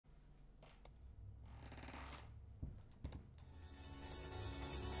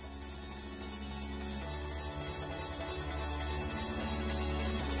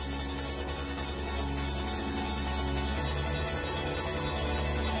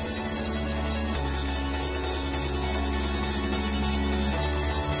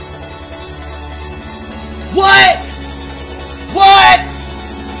What? What?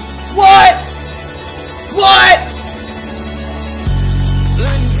 What? What? What?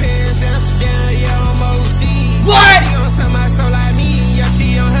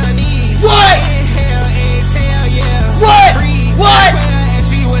 What? What? What?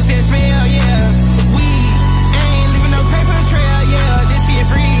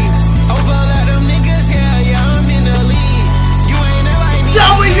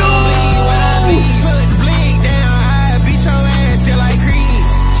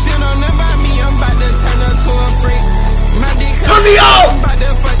 Turn me out!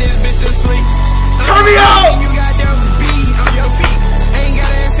 Turn me out!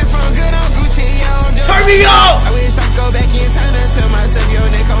 Turn me out! I wish I go back in time and tell myself your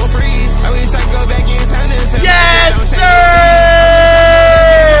neck on freeze. I wish I go back in time and tell yes, sir!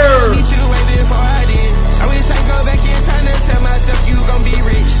 Meet you way before I did. I wish I go back in time and tell myself you gon' be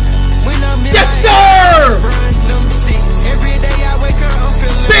rich. When I'm in yes, sir! Every day I wake up, I'm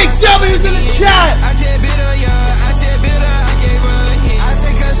feeling big W's in the chat! I tell bitter, yeah, I tell bitter, I gave her a hit. I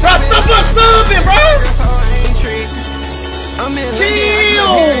take a stop moving, bro! I'm in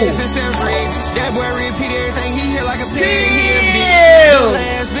chill! That boy repeat everything he hear like a pig. The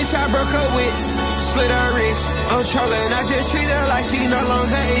last bitch I broke up with slit her wrist. I'm trolling, I just treat her like she no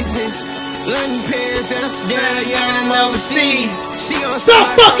longer exists. London, Paris, Amsterdam, yeah, I'm overseas. She on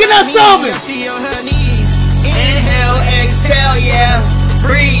stop fucking us over! She on her knees. Inhale, exhale, yeah.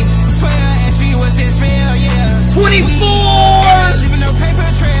 Breathe. 12 HP was his spell, yeah. 24! Leaving no paper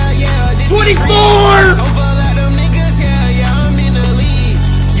trail, yeah. 24! Over a lot of niggas, yeah, I'm in the lead.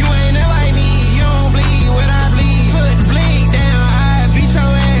 You ain't like me, you don't bleed when I bleed. Put the blink down, I beat your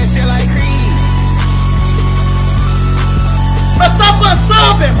ass, yeah, like Creed. But stop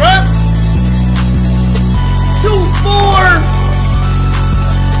unsolving, bruh. 2-4.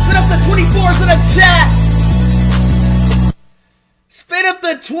 Spit up the 24s in the chat. Spit up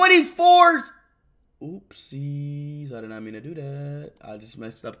the 24s. Oopsies, I did not mean to do that. I just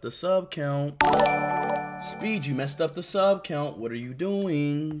messed up the sub count. Speed, you messed up the sub count. What are you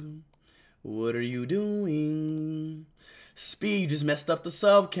doing? What are you doing? Speed, you just messed up the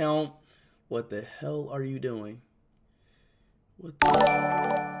sub count. What the hell are you doing? What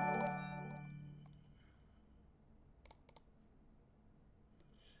the...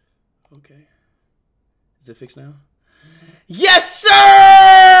 Okay. Is it fixed now? Yes,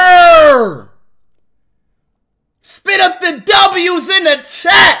 sir! Spit up the W's in the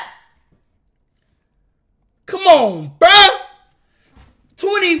chat. Come on, bruh.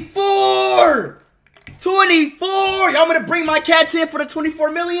 24. 24. Y'all want me to bring my cats in for the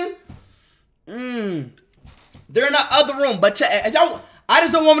 24 million? They're in the other room, but y'all, I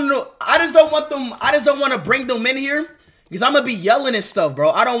just don't want them. I just don't want to bring them in here because I'm gonna be yelling and stuff,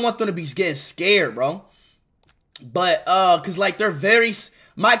 bro. I don't want them to be getting scared, bro. But cause like they're very,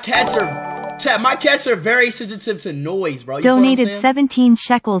 my cats are very sensitive to noise, bro. You donated 17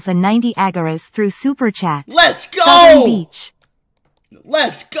 shekels and 90 agaras through super chat. Let's go. Southern Beach.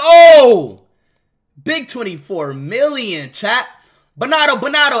 Let's go. Big 24 million, chat. Bonato.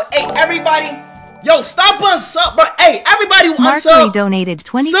 Hey, everybody. Yo, stop unsub, bro. Hey, everybody who unsub. Markery donated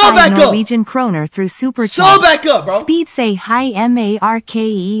 25 Norwegian kroner through super chat. Sub back up, bro. Speed say hi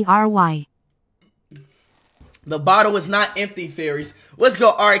Markery. The bottle is not empty, fairies. Let's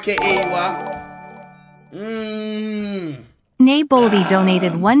go, RKAY. Nay Boldy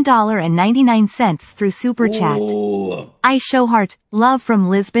donated $1.99 through super chat. I show heart, love from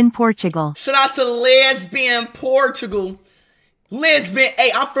Lisbon, Portugal. Shout out to Lisbon, Portugal. Lisbon,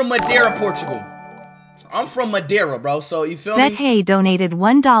 hey, I'm from Madeira, Portugal. I'm from Madeira, bro. So you feel me? Bet Hay donated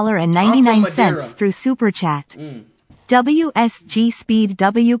 $1.99 through super chat. WSG Speed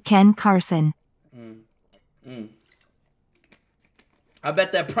W Ken Carson. I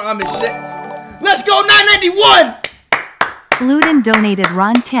bet that promise shit. Let's go, 991! Luden donated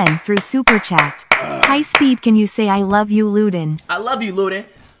Ron 10 through super chat. High Speed, can you say I love you, Luden? I love you, Luden.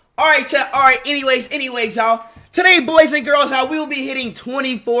 Alright, chat. Alright, anyways, y'all. Today, boys and girls, we will be hitting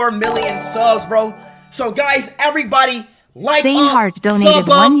 24 million subs, bro. So, guys, everybody, like Zane Hart donated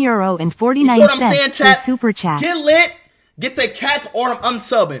 €1.49 through super chat. Get lit. Get the cats or I'm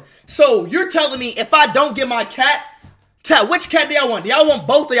unsubbing. So, you're telling me if I don't get my cat, chat, which cat do y'all want? Do y'all want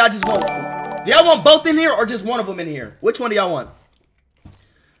both or y'all just want? Do y'all want both in here or just one of them in here? Which one do y'all want?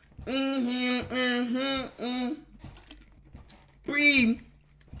 Breathe.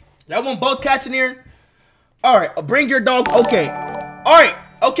 Y'all want both cats in here? Alright, bring your dog. Okay. Alright.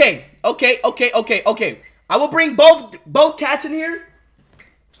 Okay. I will bring both cats in here.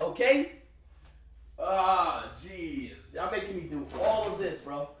 Okay. Ah, jeez. Y'all making me do all of this,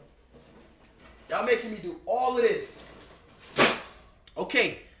 bro. Y'all making me do all of this.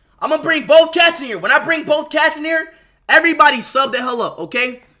 Okay, I'm gonna bring both cats in here. When I bring both cats in here, everybody sub the hell up,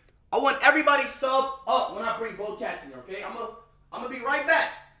 okay? I want everybody sub up when I bring both cats in here, okay? I'm gonna be right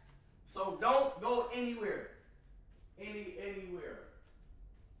back. So don't go anywhere. Anywhere.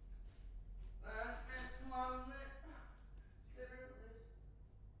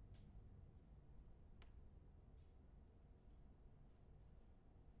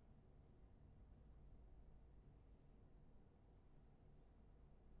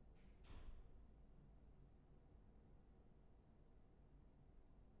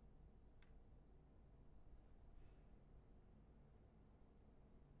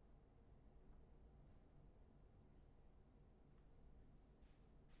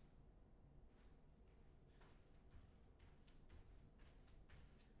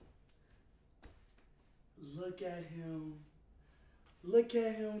 Look at him. Look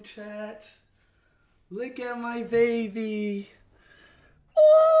at him, chat. Look at my baby.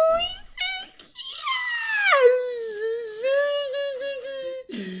 Oh,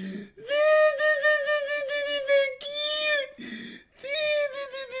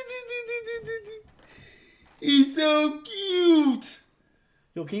 he's so cute. He's so cute.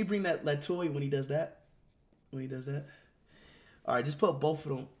 Yo, can you bring that toy when he does that? When he does that? All right, just put both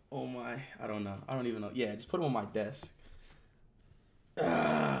of them. Oh my, I don't know. I don't even know. Yeah, just put them on my desk.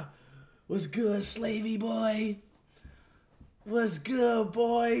 What's good, Slavey boy? What's good,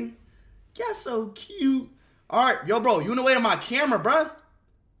 boy? You're so cute. All right, yo, bro, you in the way of my camera, bro.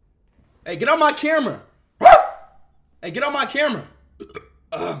 Hey, get on my camera. Hey, get on my camera.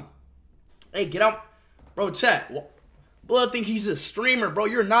 Hey, get on. Bro, chat. Blood think he's a streamer, bro.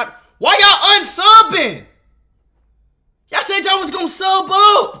 You're not. Why y'all unsubbing? Y'all said y'all was gonna sub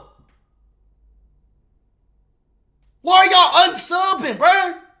up. Why are y'all unsubbing,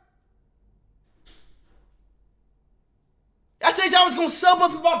 bruh? Y'all said y'all was gonna sub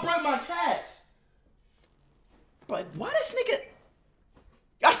up if I brought my cats. But why this nigga?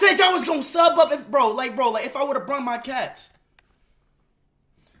 Y'all said y'all was gonna sub up if, bro, if I would've brought my cats.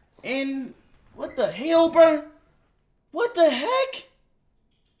 And what the hell, bruh? What the heck?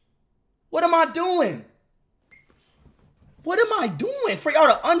 What am I doing? What am I doing for y'all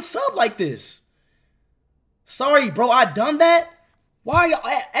to unsub like this? Sorry, bro, I done that? Why y'all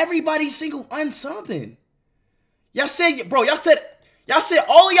everybody single unsubbing? Y'all said, bro, y'all said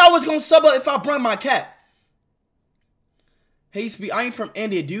all of y'all was gonna sub up if I brought my cat. Hey, Speed, I ain't from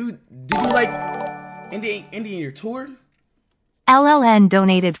India, dude. Did you like India your tour? LLN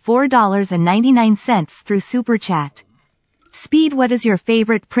donated $4.99 through Super Chat. Speed, what is your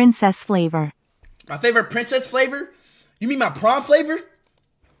favorite princess flavor? My favorite princess flavor? You mean my prom flavor?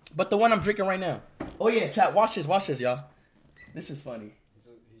 But the one I'm drinking right now. Oh yeah, chat, watch this, y'all. This is funny.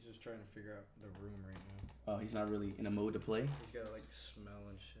 He's just trying to figure out the room right now. Oh, he's not really in a mode to play? He's gotta like smell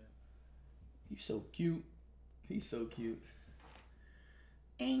and shit. He's so cute. He's so cute.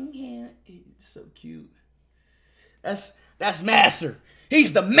 He's so cute. That's Master.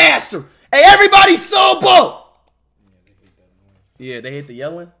 He's the master. Hey, everybody sober! Yeah, they hate the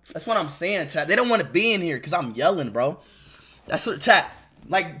yelling. That's what I'm saying, chat. They don't want to be in here because I'm yelling, bro. That's what, chat.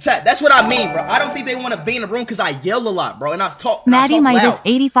 Like, chat, that's what I mean, bro. I don't think they want to be in the room because I yell a lot, bro. And I talk Maddie Midas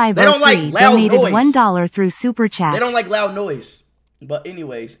 8503 they don't like loud donated noise. $1 through Super Chat. They don't like loud noise. But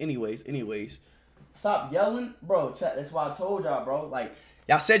anyways. Stop yelling. Bro, chat, that's why I told y'all, bro. Like,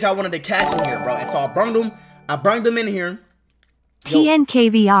 y'all said y'all wanted to catch me here, bro. And so I brought them in here.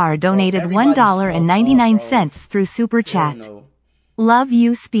 TNKVR donated $1.99 through Super Chat. No. Love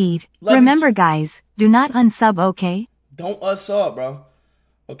you, Speed. Remember, guys, do not unsub, okay? Don't unsub, bro.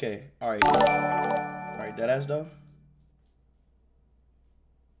 Okay, alright. Alright, deadass though.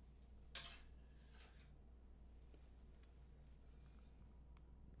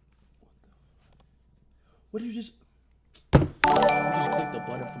 What did you just... You just clicked the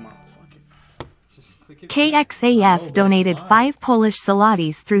button for my fucking... Just click it. KXAF donated 5 Polish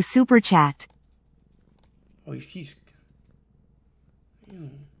zlotys through Super Chat. Oh, he's...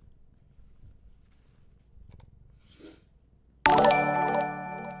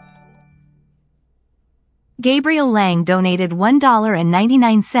 Gabriel Lang donated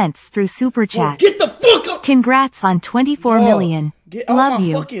 $1.99 through Super Chat. Get the fuck up! Congrats on 24 million. Get out Love my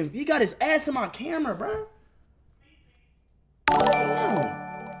you. Fucking, he got his ass in my camera, bro. Damn.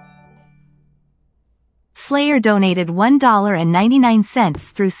 Slayer donated $1.99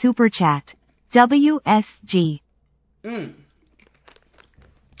 through Super Chat. WSG.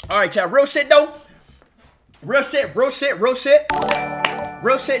 Alright, chat. Real shit, though. Real shit,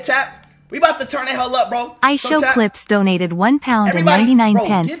 chat. We about to turn the hell up, bro. I Show Clips donated £1 and 99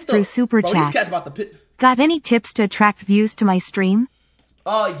 pence through Super Bro, Chat. these cats about to pit. Got any tips to attract views to my stream?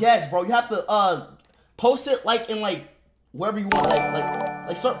 Yes, bro. You have to post it like in like wherever you want,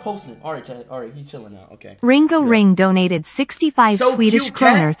 like start posting it. All right, Chad. All right, he's chilling now. Okay. Ringo Ring donated 65 So Swedish cute,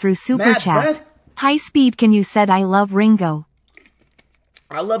 kroner cat. through Super Mad Chat. breath. High Speed, can you said I love Ringo?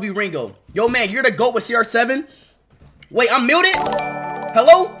 I love you, Ringo. Yo, man, you're the GOAT with CR7. Wait, I'm muted?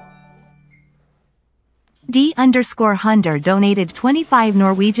 Hello? D_Hunder donated 25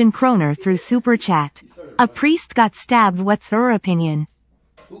 Norwegian kroner through Super Chat. A priest got stabbed, what's your opinion?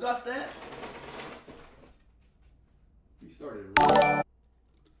 Who got stabbed? We started.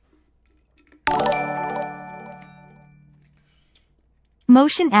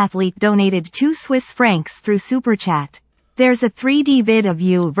 Motion Athlete donated 2 Swiss francs through Super Chat. There's a 3D vid of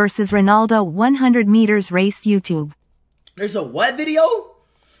you versus Ronaldo 100 meters race YouTube. There's a what video?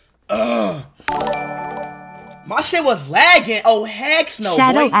 Ugh. My shit was lagging. Oh, heck no,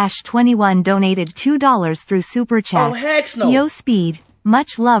 Shadow boy. Ash 21 donated $2 through Super Chat. Oh, heck no. Yo Speed,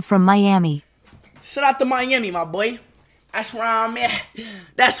 much love from Miami. Shout out to Miami, my boy. That's where I'm at.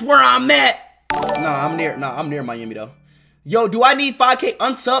 That's where I'm at. I'm near Miami, though. Yo, do I need 5K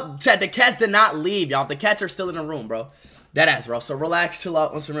unsub? Chat, the cats did not leave, y'all. The cats are still in the room, bro. Deadass, bro. So relax, chill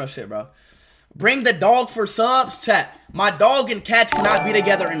out on some real shit, bro. Bring the dog for subs, chat. My dog and cats cannot be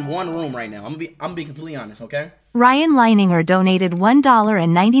together in one room right now. I'm gonna be completely honest, okay? Ryan Leininger donated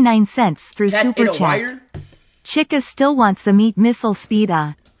 $1.99 through Cats Super ate a Chat. wire? Chica still wants the meat missile speed.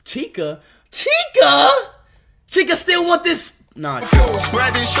 Chica still want this. Nah,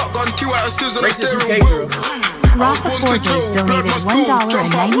 Riding shotgun, Q out of stills on the break this steering UK wheel. girl. Rafa Fortes donated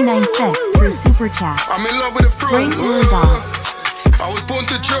 $1.99 through Super Chat. I'm in love with the Frank thrill. Lundog. I was born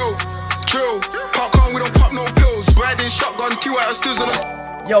to drill. Popcorn, we don't pop no pills. Riding shotgun, Q out of stills on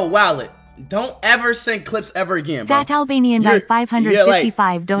the. Yo, Wallet, don't ever send clips ever again, bro. That Albanian guy You're-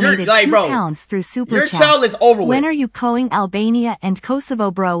 555 donated you're like, bro, £2 through Super your Chat. child is over with. When are you going Albania and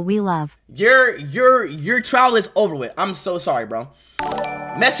Kosovo, bro? We love. Your trial is over with. I'm so sorry, bro.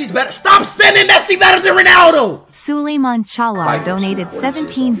 Messi's better. Stop spamming Messi better than Ronaldo. Suleiman Chalar donated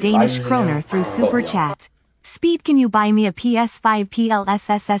 17 Danish kroner through Super Chat. Speed, can you buy me a PS5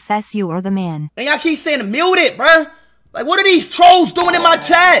 PLSSSSU or the man? And y'all keep saying mute it, bro. Like, what are these trolls doing in my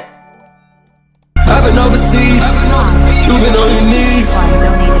chat? I've been overseas, you've been on your knees.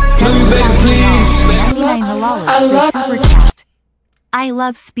 Can you beg please? 99 halalas through Super Chat. I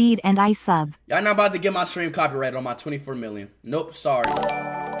love Speed and I sub. Y'all not about to get my stream copyrighted on my 24 million. Nope, sorry.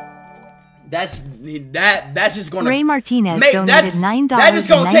 That's just gonna Ray Martinez make donated $9. that just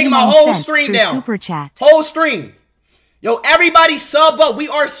gonna take my whole stream through down. Super Chat. Whole stream. Yo, everybody sub up. We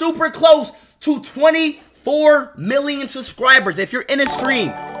are super close to 24 million subscribers. If you're in a stream,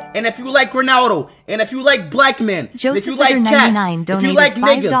 and if you like Ronaldo, and if you like black men, and if Joseph you like cats, 99 if you like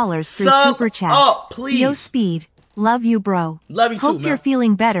donated $5 niggas, through sub Super Chat. up, please. Yo Speed, love you, bro. Love you too, Hope man. you're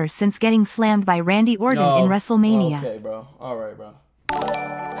feeling better since getting slammed by Randy Orton in WrestleMania. Okay, bro. All right, bro.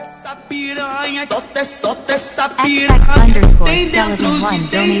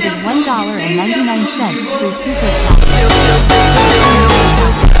 XX_Skeleton1 donated $1.99 through Super Chat.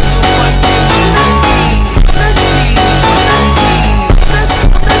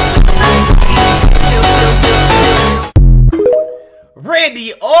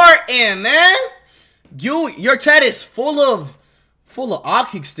 Randy Orton, man. Your chat is full of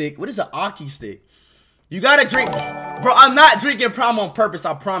Aki stick. What is an Aki stick? You gotta drink, bro. I'm not drinking prom on purpose.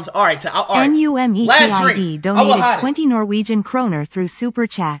 I promise. All right, chat. All right. Last drink. NUMEKID I will donated hide it. 20 Norwegian kroner through Super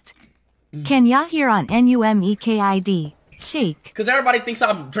Chat. Can ya hear on NUMEKID? Shake. Because everybody thinks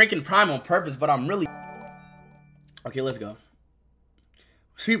I'm drinking prime on purpose, but I'm really. Okay, let's go.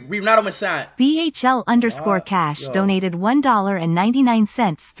 We've not on my side. BHL_Cash yo. donated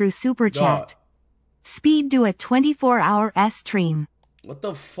 $1.99 through Super Chat. Dog. Speed, do a 24-hour stream. What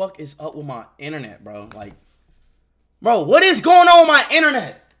the fuck is up with my internet, bro? Like, bro, what is going on with my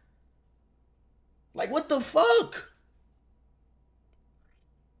internet? Like, what the fuck?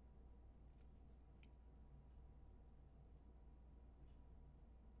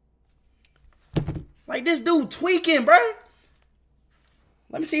 Like, this dude tweaking, bro.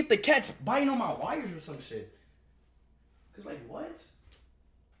 Let me see if the cat's biting on my wires or some shit. Cause like, what?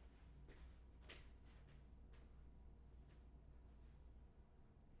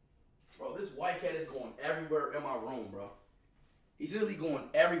 Bro, this white cat is going everywhere in my room, bro. He's literally going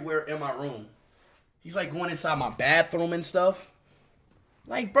everywhere in my room. He's like going inside my bathroom and stuff.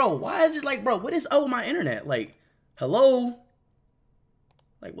 Like, bro, why is it like, bro, what is up with my internet? Like, hello?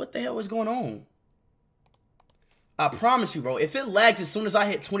 Like, what the hell is going on? I promise you, bro. If it lags as soon as I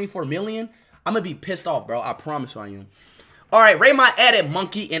hit 24 million, I'm gonna be pissed off, bro. I promise you I am. All right, rate my edit,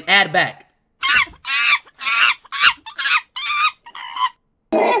 monkey, and add back.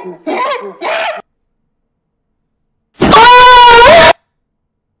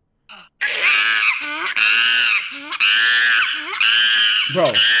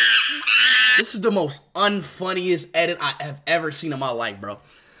 Bro, this is the most unfunniest edit I have ever seen in my life, bro.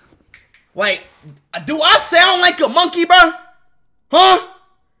 Like, do I sound like a monkey, bro? Huh?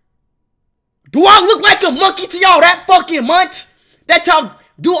 Do I look like a monkey to y'all that fucking much? That y'all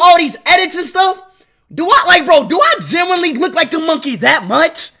do all these edits and stuff? Do I, like, bro, do I genuinely look like a monkey that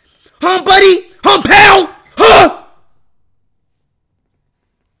much? Huh, buddy? Huh, pal? Huh?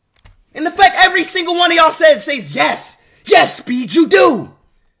 And the fact every single one of y'all says yes. Yes, Speed, you do.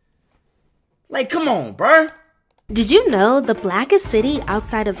 Like, come on, bruh. Did you know the blackest city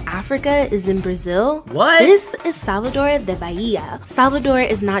outside of Africa is in Brazil? What? This is Salvador de Bahia. Salvador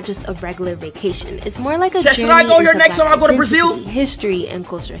is not just a regular vacation. It's more like a journey should I go here into next time I go to Brazil? history, and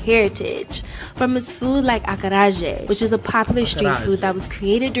cultural heritage. From its food like acarajé, which is a popular street food that was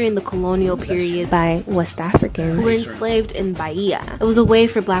created during the colonial period by West Africans who were enslaved in Bahia. It was a way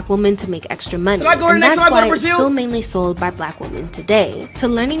for black women to make extra money. Should I go here and next that's time I go to why it's Brazil? still mainly sold by black women today. To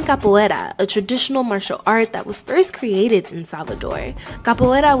learning capoeira, a traditional martial art that was first created in Salvador.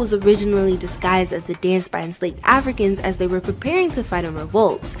 Capoeira was originally disguised as a dance by enslaved Africans as they were preparing to fight in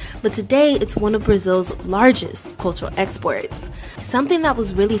revolts, but today it's one of Brazil's largest cultural exports. Something that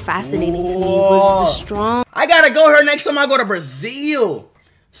was really fascinating to me was the strong... I gotta go here next time I go to Brazil.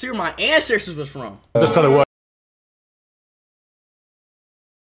 See where my ancestors was from. Just tell you what.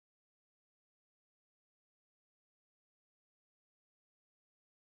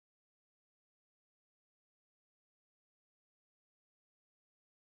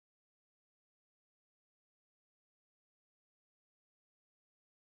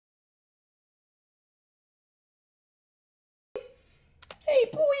 Hey,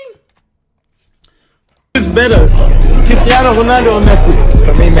 boy. Who's better, Cristiano Ronaldo or Messi?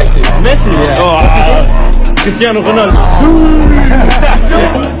 For me, Messi. Messi, yeah. Oh, Cristiano Ronaldo.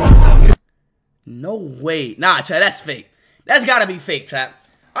 No way. Nah, chat, that's fake. That's gotta be fake, chat.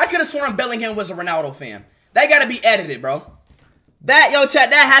 I could have sworn Bellingham was a Ronaldo fan. That gotta be edited, bro. That, yo, chat,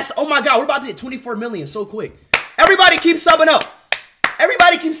 that has... Oh, my God, we're about to hit 24 million so quick. Everybody keep subbing up.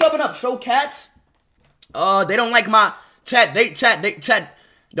 Everybody keep subbing up. Show cats. They don't like my... Chat.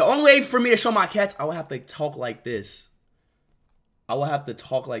 The only way for me to show my cats, I will have to talk like this. I will have to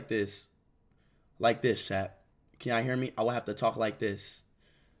talk like this. Like this, chat. Can y'all hear me? I will have to talk like this.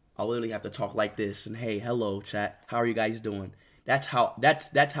 I literally have to talk like this. And hey, hello, chat. How are you guys doing? That's how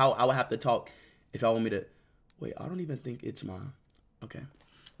I would have to talk if y'all want me to... Wait, I don't even think it's mine. Okay.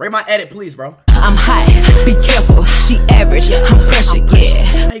 Rate my edit, please, bro. I'm high, be careful, she average, I'm pressure,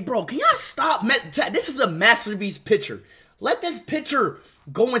 yeah. Hey, bro, can y'all stop? This is a masterpiece picture. Let this picture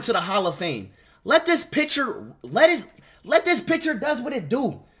go into the Hall of Fame. Let this picture, let this picture does what it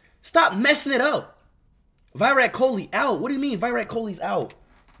do. Stop messing it up. Virat Kohli out. What do you mean Virat Kohli's out?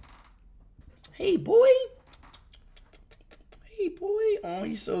 Hey, boy. Hey, boy. Oh,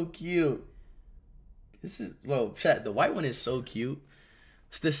 he's so cute. This is, well, chat, the white one is so cute.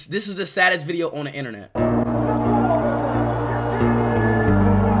 This is the saddest video on the internet.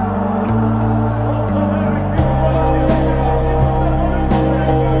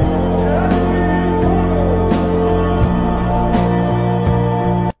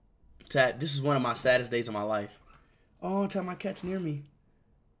 Chat, this is one of my saddest days of my life. Oh, chat, my cat's near me.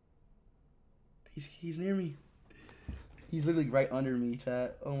 He's near me. He's literally right under me,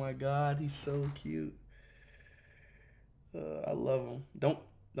 chat. Oh my God, he's so cute. I love him. Don't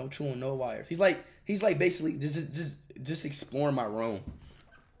chew on no wires. He's like basically just exploring my room.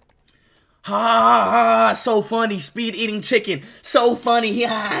 Ha ha ha! So funny. Speed eating chicken. So funny.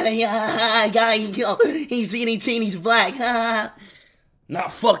 Yeah, guy. He's eating chicken. He's black.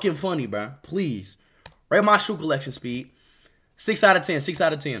 Not fucking funny, bro. Please. Rate my shoe collection, Speed. 6 out of 10. 6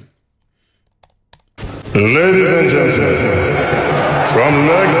 out of 10. Ladies and gentlemen, from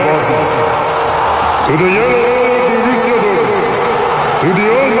Leg Boston to the yellow Borussia Dortmund to the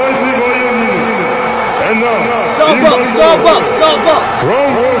almighty Bayern Munich, and now Sub up.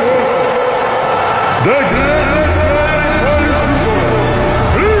 from Warsaw, the greatest man in Polish football.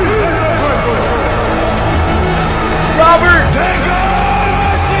 Please let us welcome Robert. the goal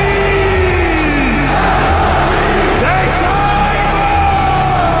machine, the cyber,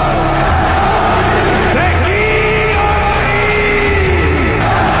 the king of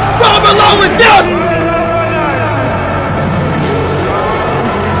Robert Lewandowski.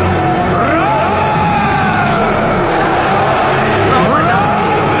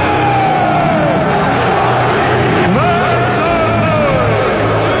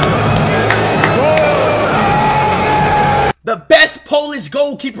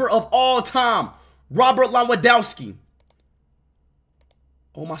 all time, Robert Lewandowski.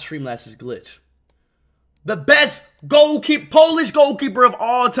 Oh, my Streamlabs is glitch. The best Polish goalkeeper of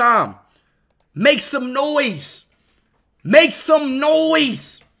all time. Make some noise. Make some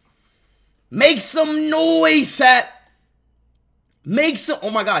noise. Make some noise, chat. Make some.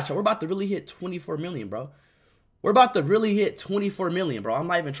 Oh my gosh, we're about to really hit 24 million, bro. We're about to really hit 24 million, bro. I'm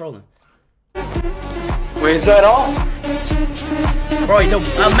not even trolling. Wait, is that all? Bro, the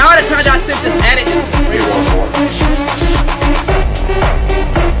amount of time that I sent this edit is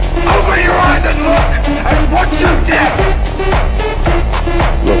Open your eyes and look at what you did!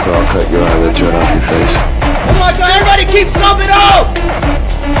 Look, I'll cut your eyelid right off your face. Oh my god, everybody keep subbing up!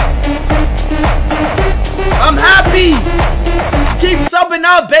 I'm happy! Keep subbing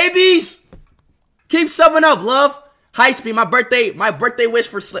up, babies! Keep subbing up, love. High speed, my birthday wish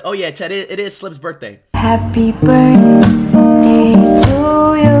for Slip. Oh yeah, chat, it is Slip's birthday. Happy birthday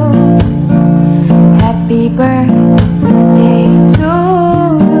to you. Happy birthday to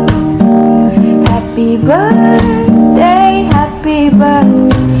you. Happy birthday, happy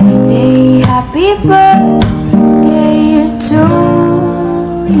birthday, happy birthday to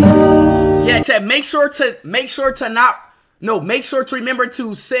you. Yeah, chat, make sure to remember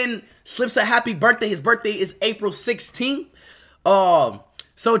to send Slips a happy birthday. His birthday is April 16th.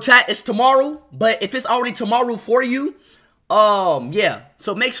 So chat, it's tomorrow, but if it's already tomorrow for you, yeah.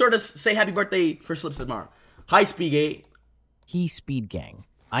 So make sure to say happy birthday for Slips tomorrow. Hi, Speed Gate. He's Speed Gang.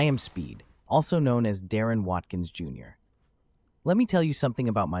 I am Speed, also known as Darren Watkins Jr. Let me tell you something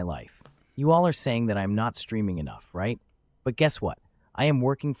about my life. You all are saying that I'm not streaming enough, right? But guess what? I am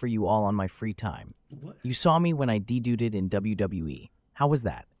working for you all on my free time. What? You saw me when I de-duded in WWE. How was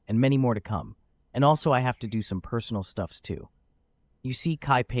that? And many more to come. And also I have to do some personal stuffs too. You see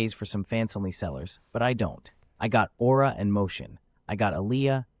Kai pays for some fans-only sellers, but I don't. I got Aura and Motion. I got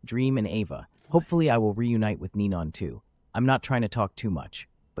Aaliyah, Dream, and Ava. Hopefully I will reunite with Ninon too. I'm not trying to talk too much,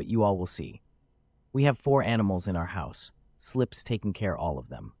 but you all will see. We have 4 animals in our house. Slips taking care of all of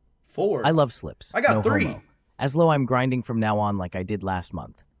them. 4? I love Slips. I got no 3. Homo. As low I'm grinding from now on like I did last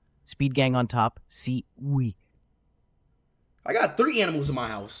month. Speed Gang on top, see, we. I got 3 animals in my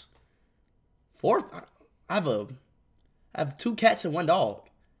house. 4th? I have 2 cats and 1 dog.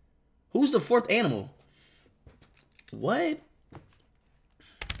 Who's the 4th animal? What?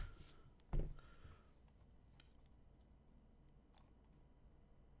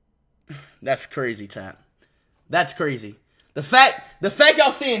 That's crazy, chat. That's crazy. The fact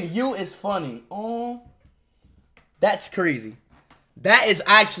y'all saying you is funny. Oh, that's crazy. That is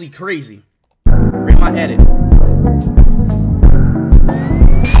actually crazy. Read my edit.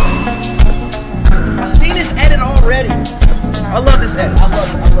 I seen this edit already. I love this edit. I love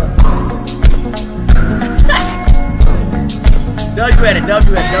it. W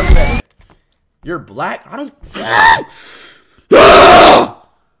edit. You're black? I don't.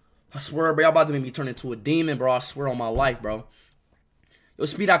 I swear, bro, y'all about to make me turn into a demon, bro. I swear on my life, bro. Yo,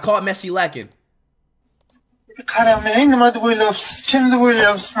 Speed, I caught Messi lacking. 카라멜 너무도 보일러 스킨도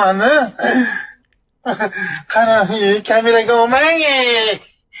보일러 없으면은 카라멜 카메라가 오마게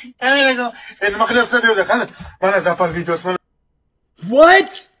카메라가 ما خلص ده خلص ما زعل فيديوز.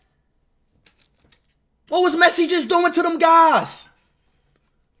 What? What was Messi just doing to them guys?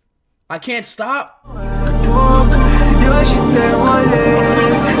 I can't stop.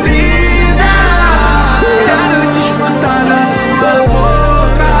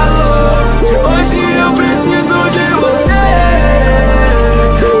 Hoje eu preciso de você.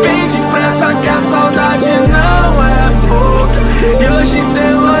 Vem depressa que a saudade não é pouca. E hoje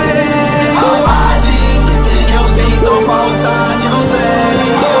demorei. Amade, eu sinto falta de você.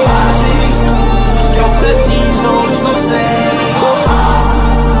 Amade, eu preciso de você.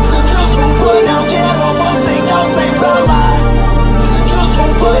 Desculpa, não quero você, não sei pra lá.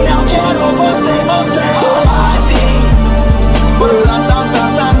 Desculpa, não quero você, você. Amade,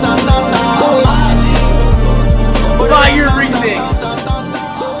 Fire remix.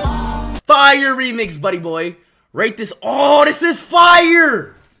 Fire remix, buddy boy. Rate this. Oh, this is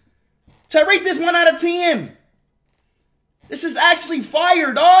fire. Should I rate this 1 out of 10? This is actually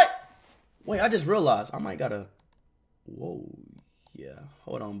fire, dog. Wait, I just realized I might gotta. Whoa, yeah.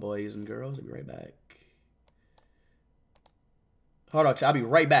 Hold on, boys and girls. I'll be right back. Hold on, I'll be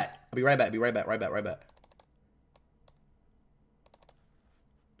right back. Be right back.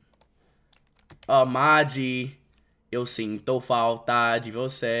 Amade, eu sinto falta de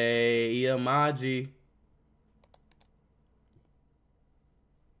você. E Amade.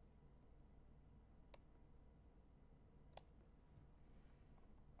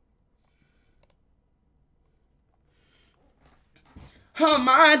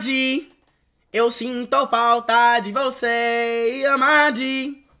 Amade, eu sinto falta de você.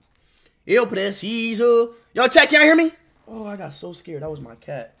 Amade, eu preciso. Yo, chat, can y'all hear me? Oh, I got so scared. That was my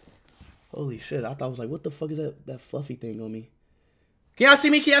cat. Holy shit, I thought I was like, what the fuck is that fluffy thing on me? Can y'all see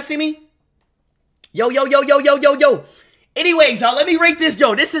me? Can y'all see me? Yo. Anyways, y'all, let me rate this.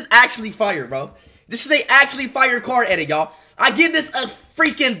 Yo, this is actually fire, bro. This is a actually fire card edit, y'all. I give this a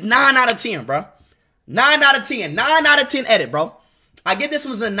freaking 9 out of 10, bro. 9 out of 10. 9 out of 10 edit, bro. I give this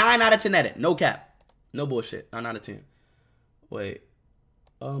one a 9 out of 10 edit. No cap. No bullshit. 9 out of 10. Wait.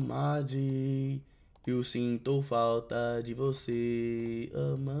 Amade, eu sinto falta de você.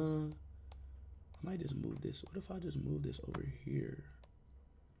 I might just move this. What if I just move this over here?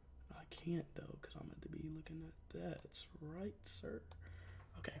 I can't, though, because I'm going to be looking at that. That's right, sir.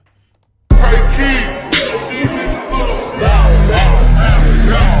 Okay.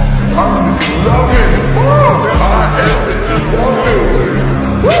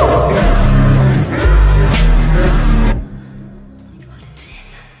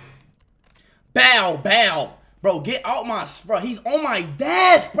 Bow. Bro, get out my... Bro, he's on my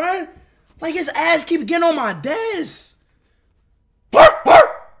desk, bro. Like, his ass keep getting on my desk.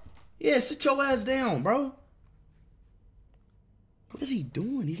 Yeah, sit your ass down, bro. What is he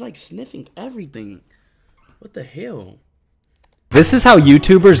doing? He's like sniffing everything. What the hell? This is how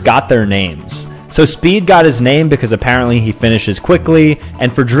YouTubers got their names. So Speed got his name because apparently he finishes quickly,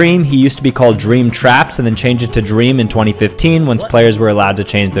 and for Dream, he used to be called Dream Traps and then changed it to Dream in 2015 once players were allowed to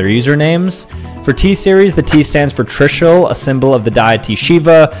change their usernames. For T-Series, the T stands for Trishul, a symbol of the deity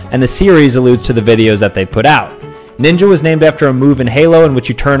Shiva, and the series alludes to the videos that they put out. Ninja was named after a move in Halo in which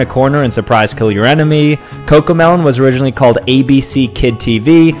you turn a corner and surprise kill your enemy. Cocomelon was originally called ABC Kid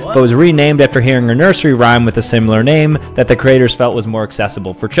TV, but was renamed after hearing a nursery rhyme with a similar name that the creators felt was more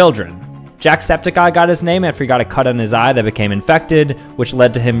accessible for children. Jacksepticeye got his name after he got a cut on his eye that became infected, which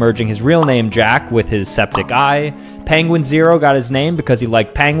led to him merging his real name Jack with his septic eye. Penguin Zero got his name because he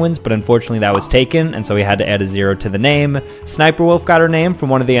liked penguins, but unfortunately that was taken, and so he had to add a 0 to the name. Sniper Wolf got her name from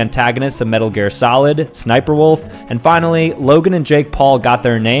one of the antagonists of Metal Gear Solid, Sniper Wolf. And finally, Logan and Jake Paul got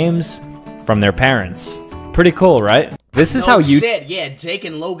their names from their parents. Pretty cool, right? This is how you... Yeah, Jake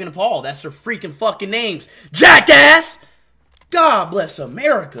and Logan Paul. That's their freaking fucking names. Jackass! God bless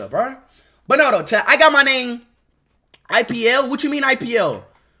America, bro. But no, though, chat. I got my name. IPL? What you mean IPL?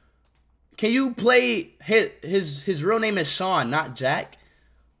 Can you play his real name is Sean, not Jack?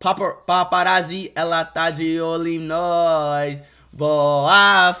 Paparazzi, ela tá de olho em nós.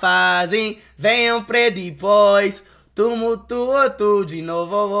 Boa fase, venham pra depois. Tumultuoso de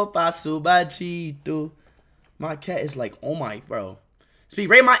novo, vou passo batido. My cat is like, oh my, bro. Speed,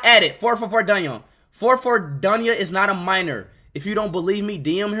 rate my edit. 444 Dunya. 444 Dunya is not a minor. If you don't believe me,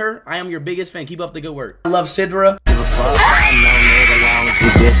 DM her. I am your biggest fan. Keep up the good work. I love Sidra. Get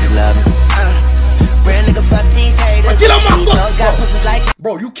on my foot,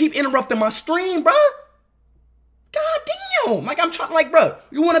 bro. You keep interrupting my stream, bro. God damn. Like, I'm trying, like, bro.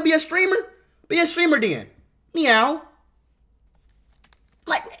 You want to be a streamer? Be a streamer then. Meow.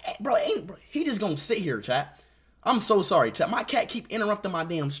 Like, bro, he just gonna sit here, chat. I'm so sorry, chat. My cat keep interrupting my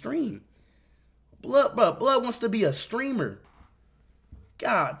damn stream. Blood wants to be a streamer.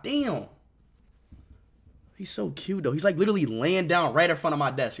 God damn. He's so cute, though. He's like literally laying down right in front of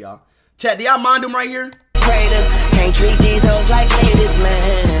my desk, y'all. Chat, do y'all mind him right here? Can't treat these hoes like ladies,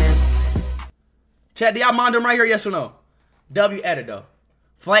 man. Chat, do y'all mind him right here, yes or no? W edit, though.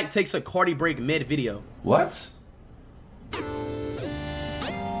 Flight takes a Cardi break mid-video. What?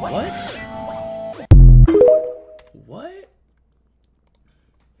 What?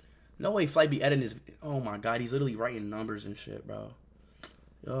 No way Flight be editing his... Oh my god, he's literally writing numbers and shit, bro.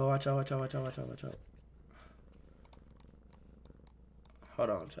 Yo, watch out. Hold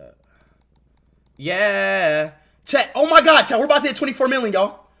on, chat. Yeah. Chat, oh my god, chat, we're about to hit 24 million,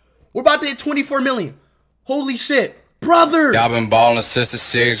 y'all. We're about to hit 24 million. Holy shit. Brother. Y'all been balling since the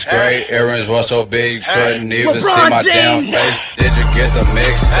 6th grade. Earrings was so big, couldn't even see my damn face. Did you get the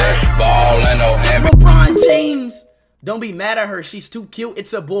mixtape? Ballin' no ambient. LeBron James. Don't be mad at her. She's too cute.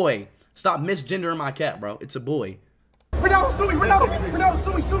 It's a boy. Stop misgendering my cat, bro. It's a boy. Ronaldo, Sui.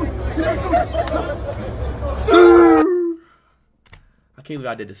 I can't believe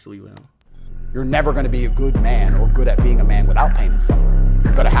I did this to you now. You're never going to be a good man or good at being a man without pain and suffering.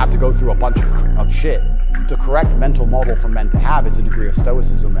 You're going to have to go through a bunch of shit. The correct mental model for men to have is a degree of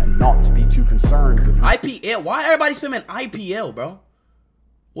stoicism and not to be too concerned with... IPL? Why everybody spamming IPL, bro?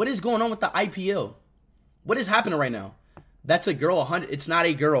 What is going on with the IPL? What is happening right now? That's a girl, 100. It's not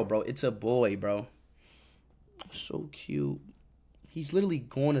a girl, bro. It's a boy, bro. So cute. He's literally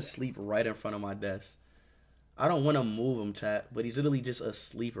going to sleep right in front of my desk. I don't want to move him, chat, but he's literally just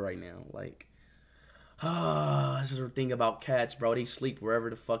asleep right now. Like, this is the thing about cats, bro. They sleep wherever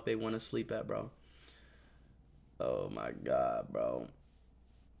the fuck they want to sleep at, bro. Oh my god, bro.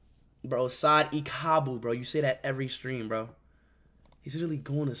 Bro, Saad Ikabu, bro. You say that every stream, bro. He's literally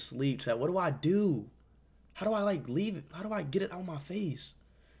going to sleep, chat. What do I do? How do I, like, leave it? How do I get it out of my face?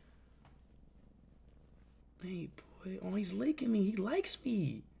 Hey, boy. Oh, he's licking me. He likes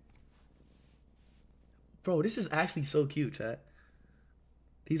me. Bro, this is actually so cute, chat.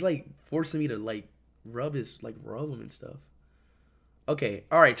 He's, like, forcing me to, like, rub him and stuff. Okay.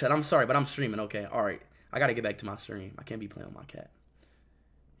 All right, chat. I'm sorry, but I'm streaming. Okay. All right. I got to get back to my stream. I can't be playing with my cat.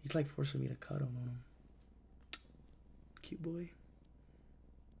 He's, like, forcing me to cuddle on him. Cute boy.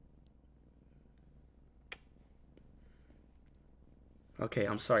 Okay,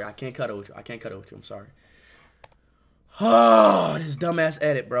 I'm sorry. I can't cuddle with you. I can't cuddle with you. I'm sorry. Oh, this dumbass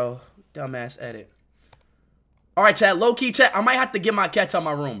edit, bro. Dumbass edit. All right, chat. Low-key, chat. I might have to get my cats out of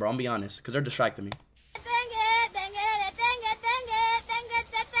my room, bro. I'm be honest, because they're distracting me.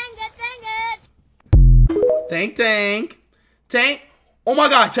 Tank. Oh, my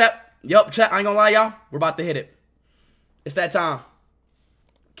God, chat. Yup, chat. I ain't gonna lie, y'all. We're about to hit it. It's that time.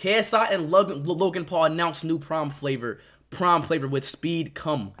 KSI and Logan Paul announced new prom flavor with Speed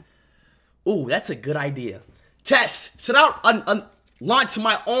Cum. Ooh, that's a good idea. Chat, should I launch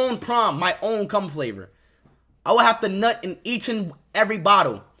my own prom, my own cum flavor? I will have to nut in each and every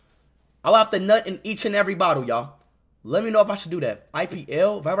bottle. y'all. Let me know if I should do that.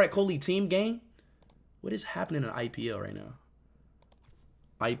 IPL, Vibrate Kohli team game. What is happening in IPL right now?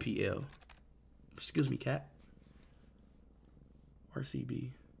 IPL. Excuse me, cat. RCB.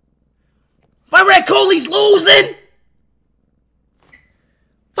 Vibrate Kohli's losing!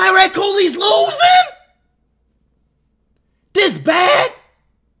 Vibrate Kohli's losing? This bad?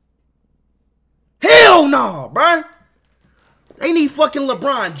 Hell no, bruh. They need fucking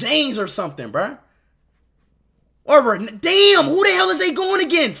LeBron James or something, bruh. Or, damn, who the hell is they going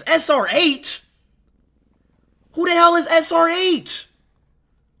against? SRH? Who the hell is SRH?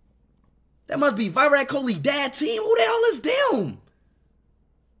 That must be Virat Kohli dad team. Who the hell is them?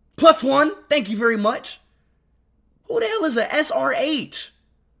 +1. Thank you very much. Who the hell is a SRH?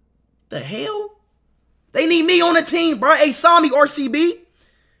 The hell? They need me on the team, bro. Hey, Sami RCB.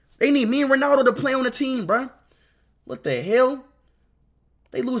 They need me and Ronaldo to play on the team, bro. What the hell?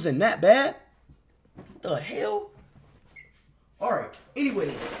 They losing that bad? The hell? All right.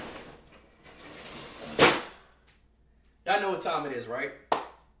 Anyway. Y'all know what time it is, right?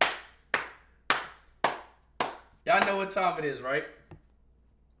 Y'all know what time it is, right?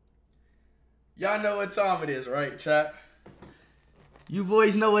 Y'all know what time it is, right, chat? You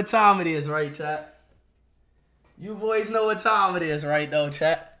boys know what time it is, right, chat? You boys know what time it is, right, though,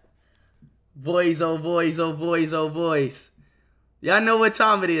 chat? Boys, oh boys, oh boys, oh boys. Y'all know what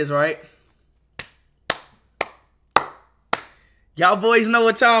time it is, right? Y'all boys know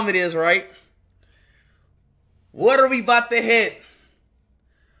what time it is, right? What are we about to hit?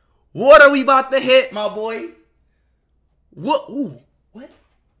 What are we about to hit, my boy? What? Ooh, what?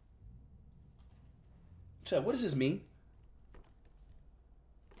 Chat, what does this mean?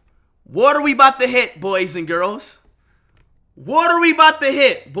 What are we about to hit, boys and girls? What are we about to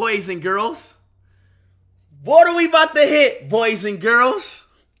hit, boys and girls? What are we about to hit, boys and girls?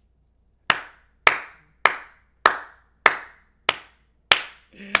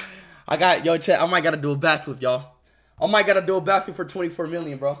 I got, yo, chat, I might gotta do a backflip, y'all. I might gotta do a backflip for 24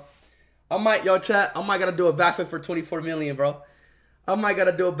 million, bro. I might gotta do a backflip for 24 million, bro. I might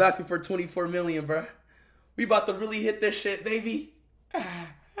gotta do a backflip for 24 million, bro. We about to really hit this shit, baby. We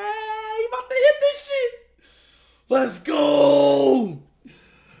about to hit this shit. Let's go.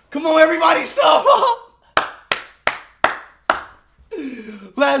 Come on, everybody, sub up.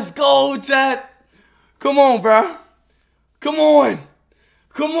 Let's go, chat. Come on, bro. Come on.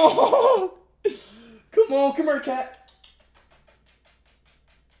 Come on. Come on, come here, cat.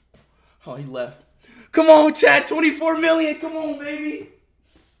 Oh, he left. Come on, chat. 24 million. Come on, baby.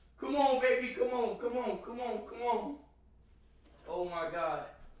 Come on, baby. Come on, come on, come on, come on. Oh, my God.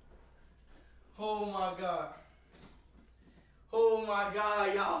 Oh, my God. Oh, my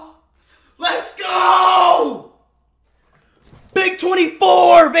God, y'all. Let's go. Big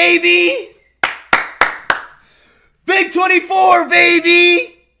 24, baby. Big 24,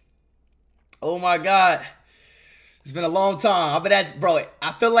 baby. Oh, my God. It's been a long time. I've been at, bro,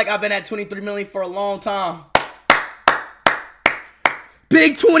 I feel like I've been at 23 million for a long time.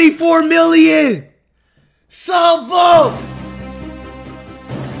 Big 24 million. Sub up.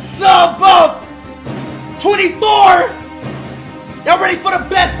 Sub up. 24. Y'all ready for the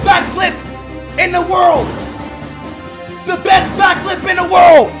best backflip in the world? The best backflip in the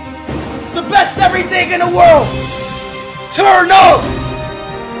world. The best everything in the world. Turn up.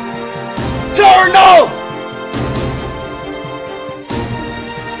 Turn up.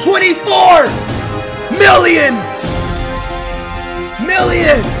 24 million.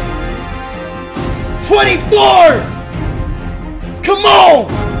 24. Come on.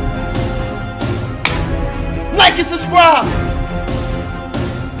 Like and subscribe.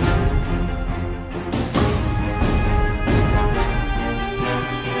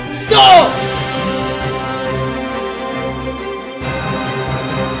 So.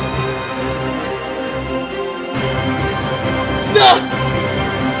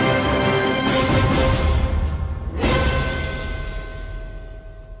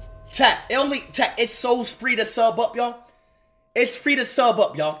 Chat, it's so free to sub up, y'all. It's free to sub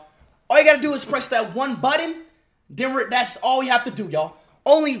up, y'all. All you gotta do is press that one button, then that's all you have to do, y'all.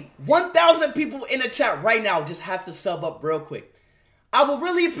 Only 1,000 people in the chat right now just have to sub up real quick. I will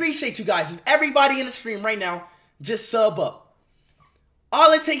really appreciate you guys if everybody in the stream right now just sub up.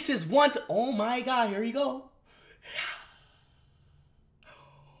 All it takes is one to, oh my God, here you go.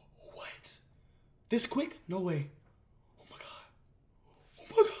 What? This quick? No way. Oh my God. Oh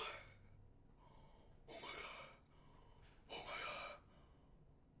my God. Oh my God. Oh my God.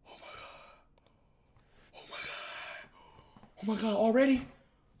 Oh my God. Oh my God. Oh my God, already?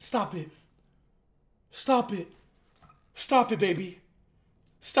 Stop it. Stop it. Stop it, baby.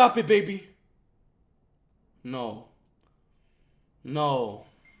 Stop it, baby. No. No.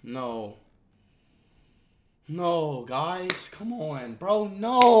 No. No, guys. Come on, bro.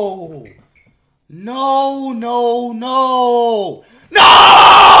 No. No, no, no.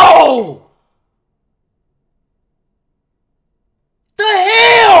 No! The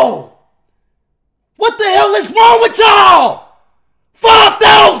hell? What the hell is wrong with y'all?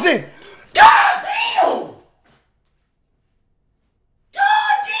 5,000! God damn!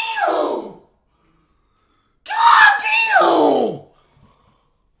 God damn! God damn!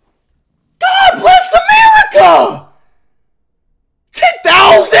 God bless America!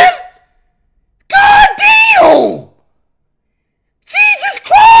 10,000? God damn! Jesus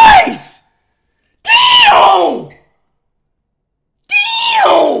Christ! Damn!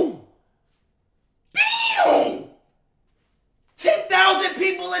 Damn! Damn! 10,000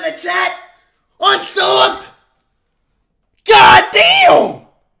 people in the chat unsubbed. God damn!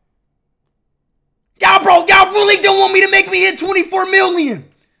 Y'all really don't want me to make me hit 24 million.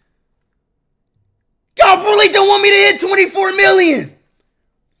 Y'all really don't want me to hit 24 million.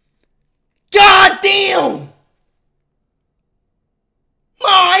 God damn!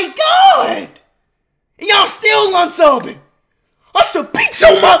 My God! And y'all still unsubbing. I should beat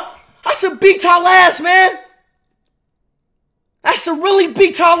y'all up. I should beat y'all ass, man. I should really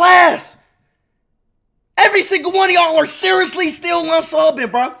beat y'all ass. Every single one of y'all are seriously still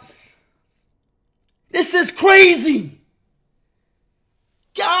unsubbing, bro. This is crazy.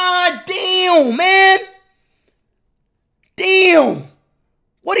 God damn, man. Damn.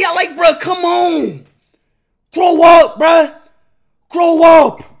 What do y'all like, bro? Come on. Grow up, bro. Grow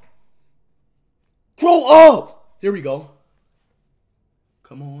up. Grow up. Here we go.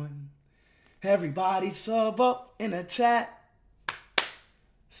 Come on. Everybody sub up in the chat.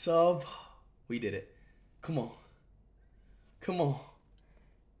 Sub. We did it. Come on. Come on.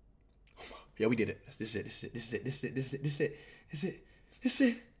 Yeah, we did it. This is it. This is it. This is it. This is it. This is it. This is it. This is it. This is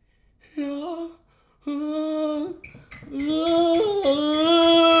it.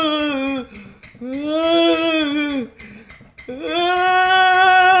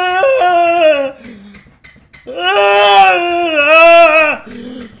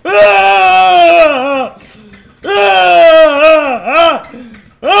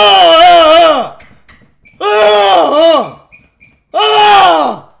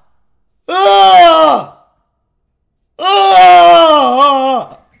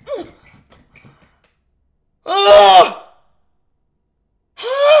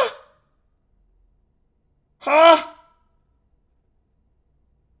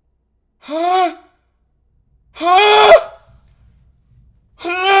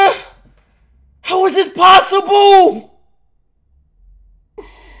 How is this possible?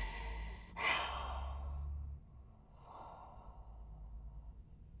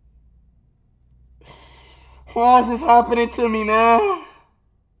 Why is this happening to me, man?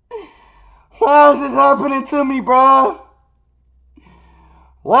 Why is this happening to me, bro?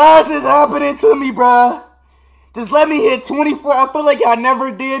 Why is this happening to me, bro? Just let me hit 24. I feel like I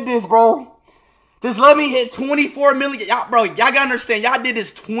never did this, bro. Just let me hit 24 million. Y'all, bro, y'all gotta understand. Y'all did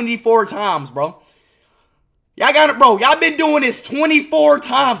this 24 times, bro. Y'all gotta, bro, y'all been doing this 24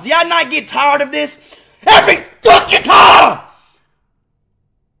 times. Y'all not get tired of this? Every fucking time!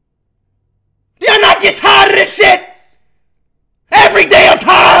 Do y'all not get tired of this shit? Every damn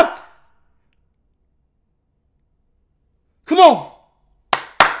time! Come on.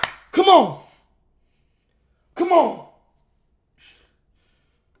 Come on. Come on.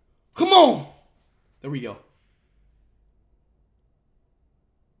 Come on. There we go.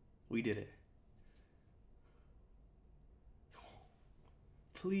 We did it. Come on.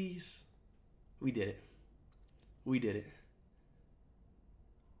 Please. We did it. We did it.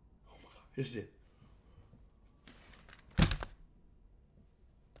 Oh my God. This is it.